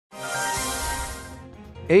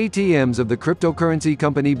ATMs of the cryptocurrency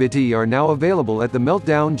company BT are now available at the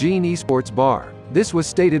Meltdown Genève esports bar. This was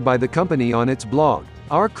stated by the company on its blog.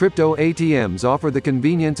 Our crypto ATMs offer the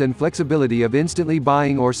convenience and flexibility of instantly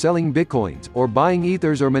buying or selling bitcoins, or buying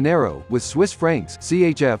ethers or Monero, with Swiss francs,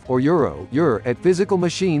 CHF, or Euro, at physical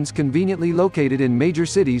machines conveniently located in major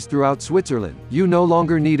cities throughout Switzerland. You no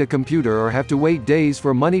longer need a computer or have to wait days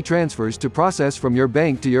for money transfers to process from your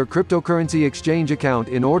bank to your cryptocurrency exchange account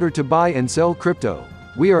in order to buy and sell crypto.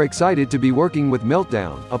 We are excited to be working with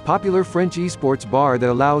Meltdown, a popular French esports bar that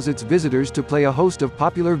allows its visitors to play a host of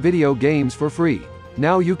popular video games for free.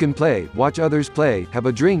 Now you can play, watch others play, have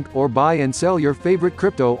a drink, or buy and sell your favorite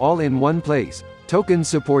crypto all in one place. Tokens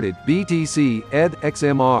supported, BTC, ETH,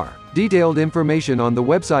 XMR. Detailed information on the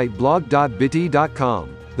website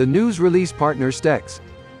blog.bt.com. The news release partner Stex.